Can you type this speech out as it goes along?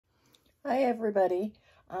Hi, everybody.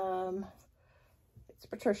 It's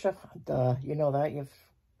Patricia. Duh, you know that. You've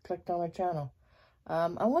clicked on my channel.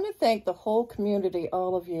 I want to thank the whole community,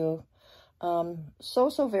 all of you,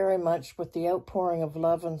 so very much with the outpouring of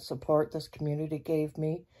love and support this community gave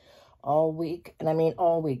me all week. And I mean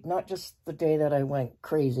all week, not just the day that I went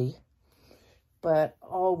crazy, but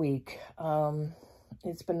all week.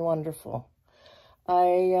 It's been wonderful.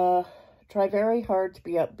 I try very hard to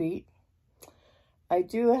be upbeat. I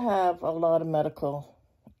do have a lot of medical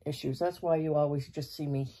issues. That's why you always just see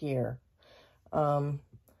me here. I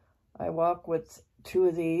walk with 2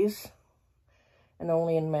 of these, and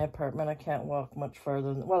only in my apartment. I can't walk much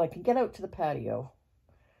further than, well, I can get out to the patio.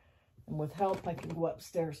 And with help, I can go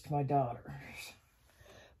upstairs to my daughter's.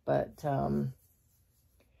 But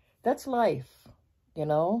that's life, you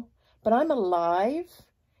know? But I'm alive,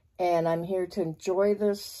 and I'm here to enjoy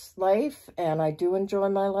this life, and I do enjoy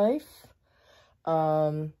my life.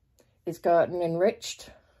 It's gotten enriched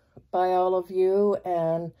by all of you,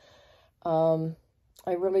 and I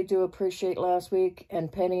really do appreciate last week.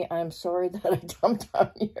 And Penny, I'm sorry that I dumped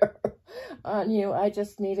on you. I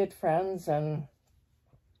just needed friends, and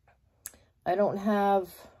I don't have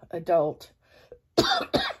adult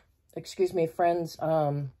excuse me, friends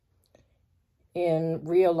in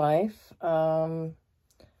real life,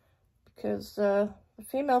 because the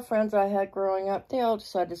female friends I had growing up, they all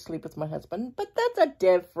decided to sleep with my husband. But that's a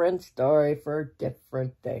different story for a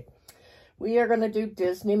different day. We are going to do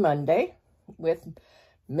Disney Monday with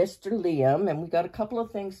Mr. Liam. And we got a couple of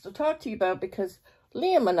things to talk to you about, because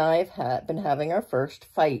Liam and I have been having our first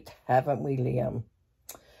fight, haven't we, Liam?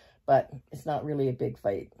 But it's not really a big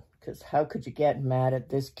fight, because how could you get mad at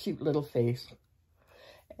this cute little face?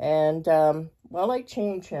 And while I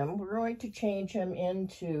change him, we're going to change him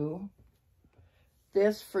into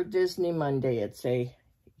this for Disney Monday. It's a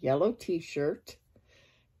yellow t-shirt,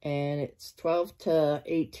 and it's 12 to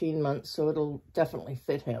 18 months, so it'll definitely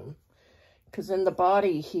fit him. Because in the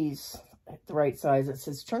body, he's the right size. It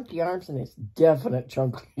says chunky arms and his definite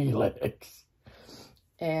chunky legs.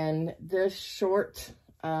 And this short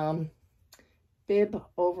bib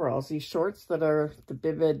overalls, these shorts that are the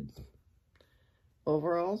bibbed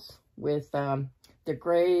overalls with the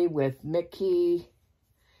gray with Mickey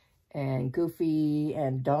and Goofy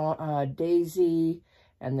and Daisy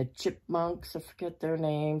and the Chipmunks, I forget their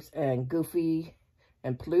names, and Goofy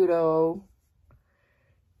and Pluto.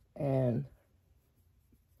 And,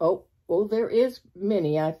 oh, there is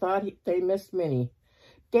Minnie. I thought they missed Minnie.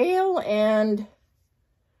 Dale and,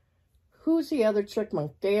 who's the other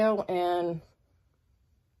chipmunk? Dale and,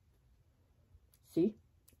 see?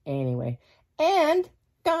 Anyway. And,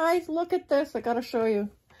 guys, look at this. I gotta show you.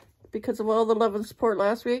 Because of all the love and support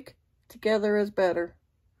last week, together is better.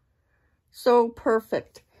 So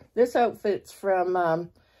perfect. This outfit's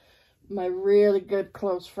from my really good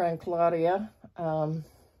close friend, Claudia. I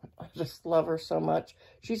just love her so much.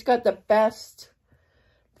 She's got the best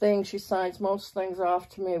thing. She signs most things off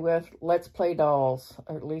to me with Let's Play Dolls.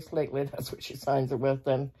 Or at least lately, that's what she signs it with.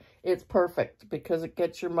 And it's perfect because it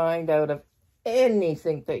gets your mind out of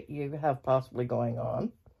anything that you have possibly going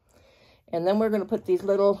on. And then we're going to put these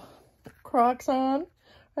little Crocs on.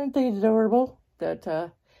 Aren't they adorable?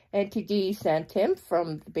 That Auntie Dee sent him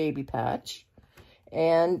from the Baby Patch.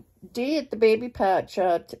 And Dee at the Baby Patch,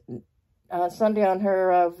 Sunday on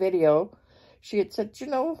her video, she had said, you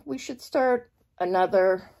know, we should start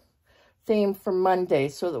another theme for Monday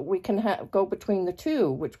so that we can go between the two,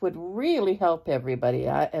 which would really help everybody.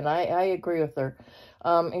 I agree with her.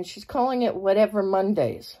 And she's calling it Whatever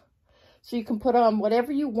Mondays. So you can put on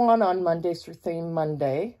whatever you want on Mondays for Theme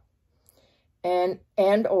Monday,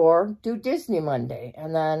 and or do Disney Monday.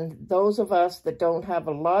 And then those of us that don't have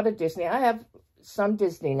a lot of Disney, I have some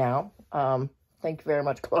Disney now. Thank you very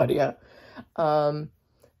much, Claudia. But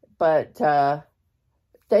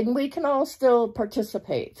then we can all still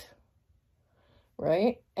participate,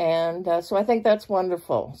 right? And so I think that's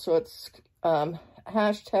wonderful. So it's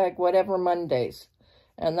hashtag Whatever Mondays.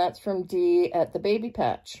 And that's from Dee at the Baby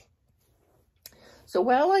Patch. So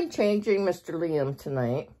while I'm changing Mr. Liam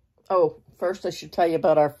tonight, oh, first I should tell you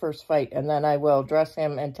about our first fight, and then I will dress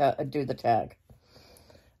him and do the tag.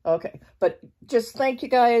 Okay, but just thank you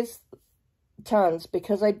guys tons,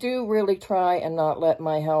 because I do really try and not let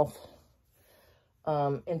my health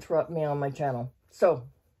interrupt me on my channel. So,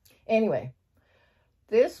 anyway,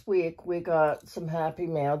 this week we got some happy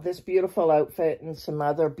mail, this beautiful outfit and some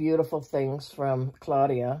other beautiful things from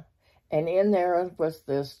Claudia. And in there was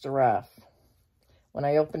this giraffe. When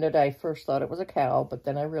I opened it, I first thought it was a cow, but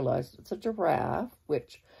then I realized it's a giraffe,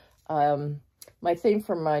 which my theme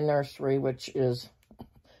for my nursery, which is the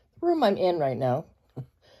room I'm in right now,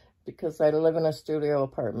 because I live in a studio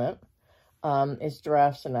apartment, is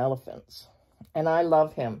giraffes and elephants. And I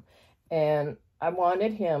love him. And I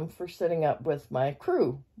wanted him for sitting up with my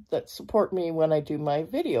crew that support me when I do my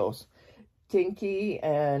videos. Tinky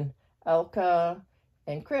and Elka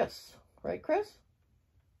and Chris. Right, Chris?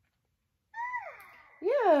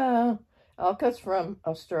 Yeah. Elka's from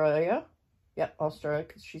Australia. Yeah, Australia,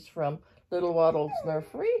 because she's from Little Waddles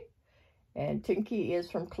Nursery. And Tinky is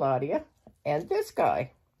from Claudia. And this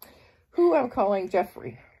guy, who I'm calling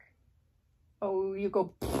Jeffrey. Oh, you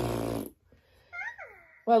go.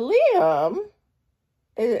 Well, Liam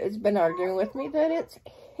has been arguing with me that it's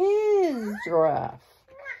his giraffe.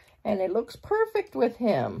 And it looks perfect with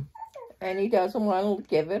him. And he doesn't want to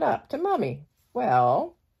give it up to Mommy.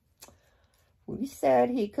 Well, we said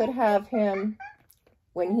he could have him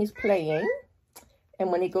when he's playing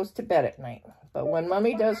and when he goes to bed at night. But when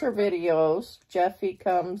Mommy does her videos, Jeffy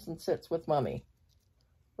comes and sits with Mommy.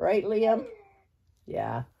 Right, Liam?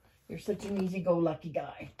 Yeah. You're such an easy-go-lucky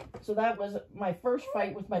guy. So that was my first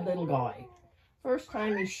fight with my little guy. First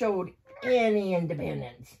time he showed any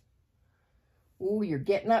independence. Ooh, you're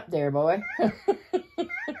getting up there, boy.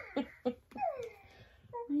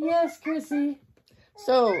 Yes, Chrissy.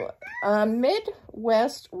 So,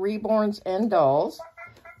 Midwest Reborns and Dolls.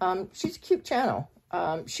 She's a cute channel.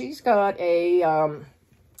 She's got a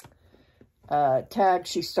tag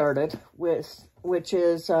she started with, which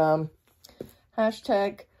is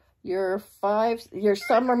hashtag your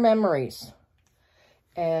summer memories,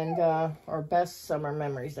 and or best summer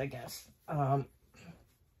memories, I guess.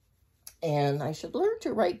 And I should learn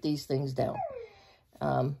to write these things down,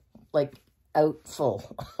 like out full.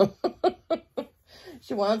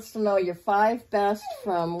 She wants to know your 5 best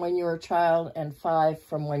from when you were a child and 5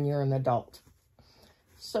 from when you're an adult.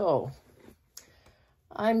 So,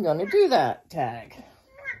 I'm going to do that tag.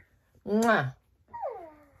 Mwah.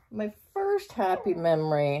 My first happy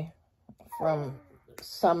memory from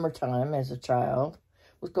summertime as a child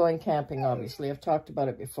was going camping, obviously. I've talked about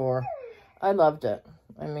it before. I loved it.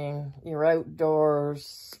 I mean, you're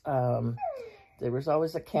outdoors. There was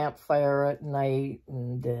always a campfire at night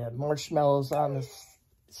and marshmallows on the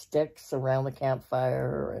sticks around the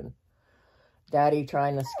campfire, and Daddy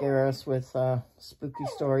trying to scare us with spooky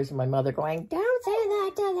stories, and my mother going, "Don't say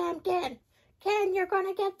that to them, Ken. Ken, you're going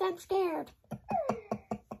to get them scared."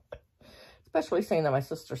 Especially saying that my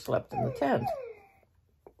sister slept in the tent.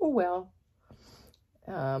 Oh, well.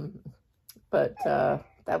 But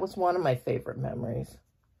that was one of my favorite memories.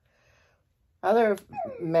 Other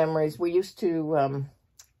memories, we used to,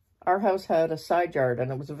 our house had a side yard,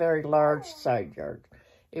 and it was a very large side yard.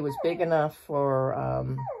 It was big enough for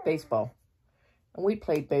baseball. And we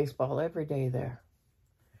played baseball every day there.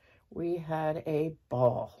 We had a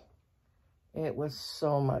ball. It was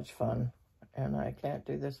so much fun. And I can't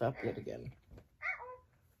do this up yet again.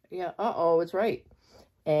 Yeah, it's right.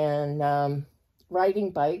 And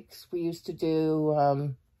riding bikes, we used to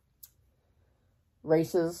do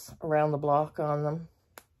races around the block on them.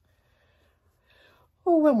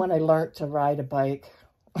 Oh, and when I learned to ride a bike,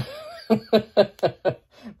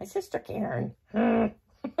 my sister Karen,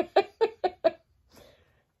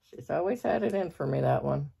 she's always had it in for me, that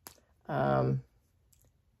one. I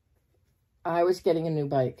was getting a new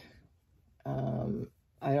bike.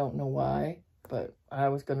 I don't know why, but I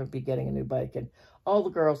was going to be getting a new bike, and all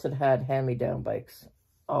the girls had hand-me-down bikes,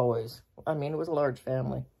 always. I mean, it was a large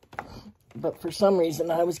family. But for some reason,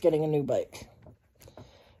 I was getting a new bike.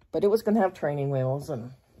 But it was going to have training wheels,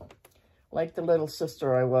 and like the little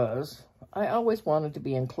sister I was, I always wanted to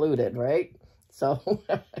be included, right? So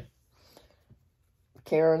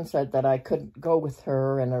Karen said that I couldn't go with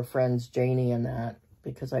her and her friends Janie and that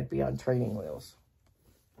because I'd be on training wheels.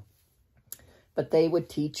 But they would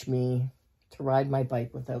teach me to ride my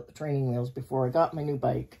bike without the training wheels before I got my new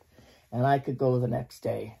bike, and I could go the next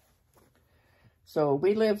day. So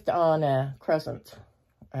we lived on a crescent.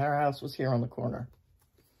 Our house was here on the corner.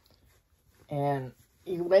 And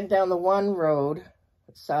you went down the one road,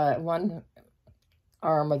 one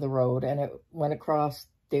arm of the road, and it went across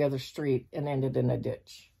the other street and ended in a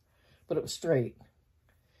ditch. But it was straight.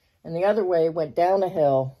 And the other way went down a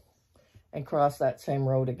hill and crossed that same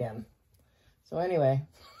road again. So anyway,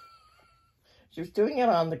 she was doing it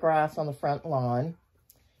on the grass on the front lawn.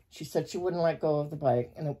 She said she wouldn't let go of the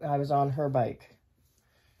bike, and I was on her bike.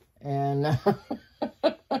 And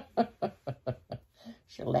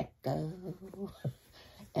she let go.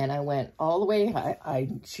 And I went all the way.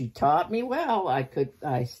 She taught me well.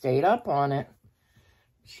 I stayed up on it.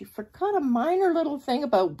 She forgot a minor little thing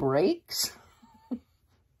about brakes.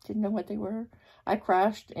 Didn't know what they were. I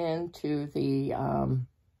crashed into the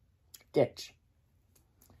ditch.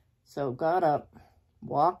 So got up,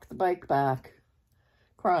 walked the bike back,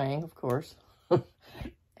 crying, of course.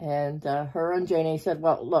 And her and Janie said,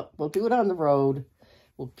 well, look, we'll do it on the road.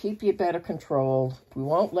 We'll keep you better controlled. We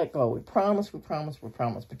won't let go. We promise, we promise, we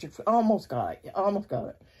promise. But you almost got it. You almost got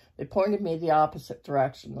it. They pointed me the opposite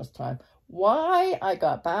direction this time. Why I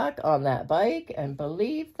got back on that bike and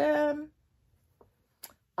believe them,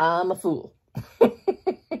 I'm a fool.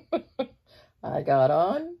 I got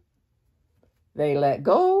on. They let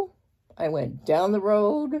go. I went down the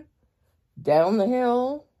road, down the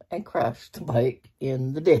hill, and crashed the bike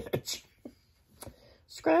in the ditch.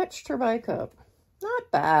 Scratched her bike up.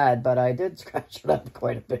 Not bad, but I did scratch it up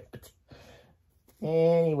quite a bit.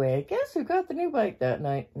 Anyway, guess who got the new bike that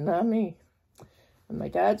night? Not me. And my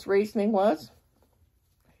dad's reasoning was,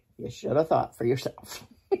 you should have thought for yourself.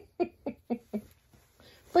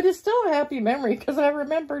 But it's still a happy memory because I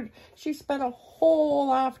remembered she spent a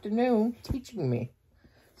whole afternoon teaching me.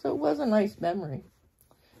 So it was a nice memory.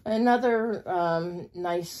 Another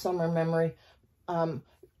nice summer memory.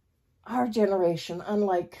 Our generation,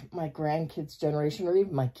 unlike my grandkids' generation or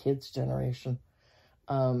even my kids' generation,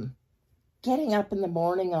 getting up in the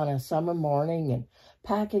morning on a summer morning and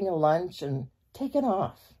packing a lunch and taking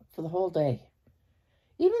off for the whole day.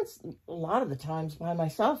 Even a lot of the times by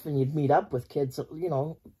myself, and you'd meet up with kids, you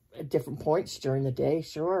know, at different points during the day,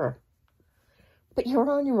 sure. But you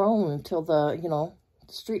were on your own until the, you know,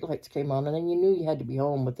 street lights came on, and then you knew you had to be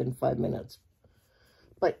home within 5 minutes.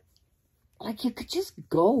 But, like, you could just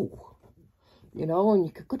go, you know, and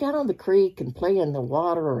you could go down the creek and play in the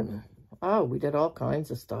water, and, oh, we did all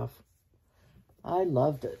kinds of stuff. I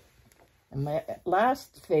loved it. And my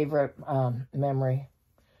last favorite memory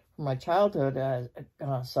from my childhood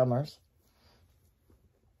summers,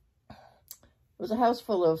 it was a house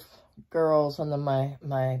full of girls and then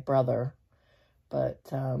my brother. But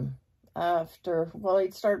after, well,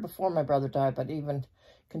 it started before my brother died, but even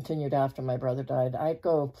continued after my brother died. I'd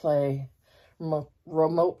go play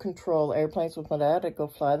remote control airplanes with my dad. I'd go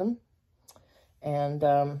fly them. And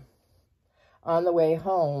on the way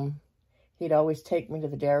home, he'd always take me to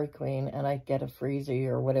the Dairy Queen, and I'd get a freezy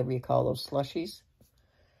or whatever you call those slushies.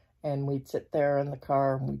 And we'd sit there in the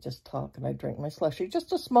car, and we'd just talk, and I'd drink my slushie.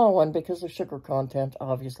 Just a small one because of sugar content,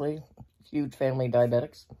 obviously. Huge family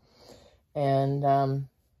diabetics. And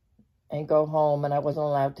go home, and I wasn't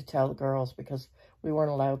allowed to tell the girls because we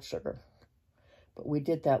weren't allowed sugar. But we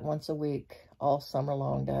did that once a week, all summer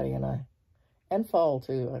long, Daddy and I. And fall,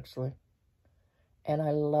 too, actually. And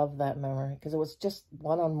I love that memory because it was just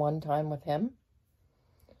one-on-one time with him.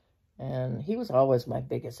 And he was always my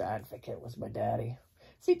biggest advocate, was my daddy.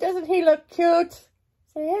 See, doesn't he look cute?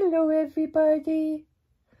 Say hello, everybody.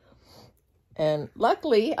 And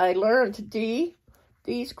luckily, I learned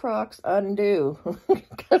these Crocs undo.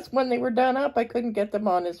 Because when they were done up, I couldn't get them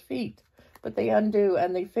on his feet. But they undo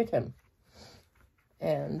and they fit him.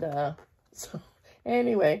 And so,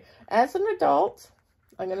 anyway, as an adult,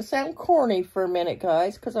 I'm going to sound corny for a minute,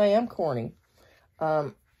 guys, because I am corny.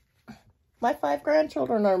 My 5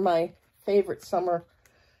 grandchildren are my favorite summer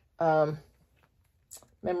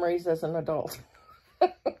memories as an adult.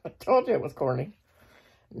 I told you it was corny.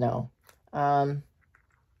 No. My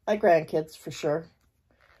grandkids, for sure.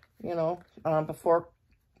 You know, before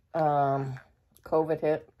COVID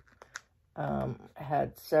hit, I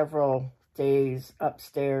had several days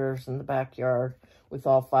upstairs in the backyard with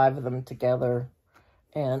all 5 of them together.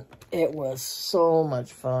 And it was so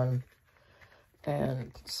much fun.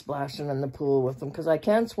 And splashing in the pool with them. Because I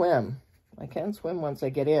can swim. I can swim once I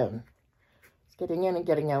get in. Getting in and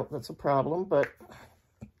getting out, that's a problem. But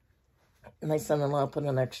my son-in-law put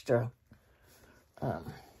an extra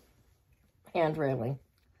hand railing.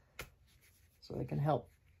 So I can help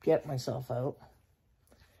get myself out.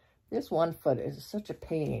 This one foot is such a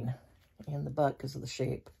pain in the butt because of the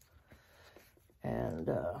shape. And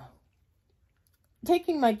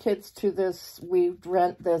taking my kids to this, we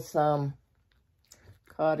rent this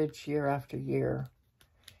cottage year after year.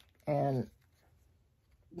 And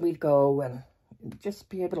we'd go and just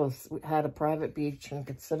be able to, we had a private beach and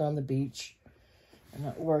could sit on the beach and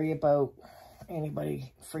not worry about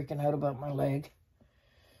anybody freaking out about my leg.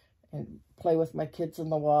 And play with my kids in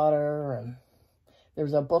the water. And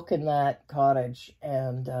there's a book in that cottage,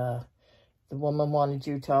 and the woman wanted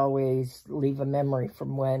you to always leave a memory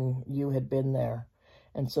from when you had been there.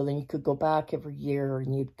 And so then you could go back every year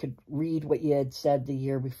and you could read what you had said the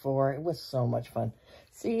year before. It was so much fun.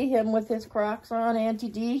 See him with his Crocs on, Auntie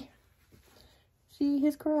D? See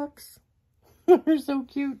his Crocs? They're so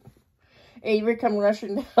cute. Avery come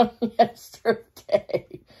rushing down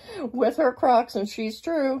yesterday with her Crocs, and she's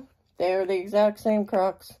true. They're the exact same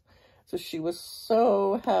Crocs. So she was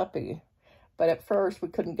so happy. But at first, we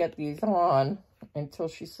couldn't get these on until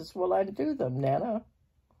she says, well, I do them, Nana.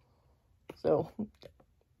 So,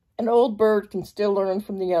 an old bird can still learn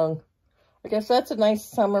from the young. I guess that's a nice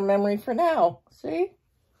summer memory for now. See?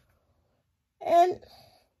 And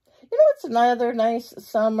you know what's another nice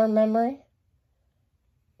summer memory?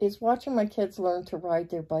 Is watching my kids learn to ride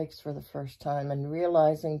their bikes for the first time and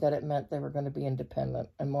realizing that it meant they were going to be independent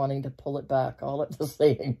and wanting to pull it back all at the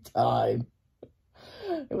same time.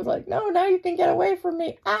 It was like, no, now you can get away from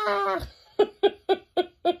me. Ah!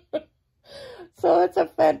 So it's a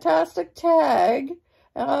fantastic tag.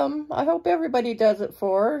 I hope everybody does it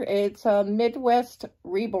for her. It's Midwest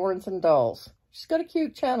Reborns and Dolls. She's got a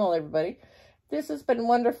cute channel, everybody. This has been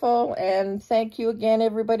wonderful, and thank you again,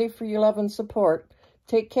 everybody, for your love and support.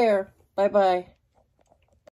 Take care. Bye-bye.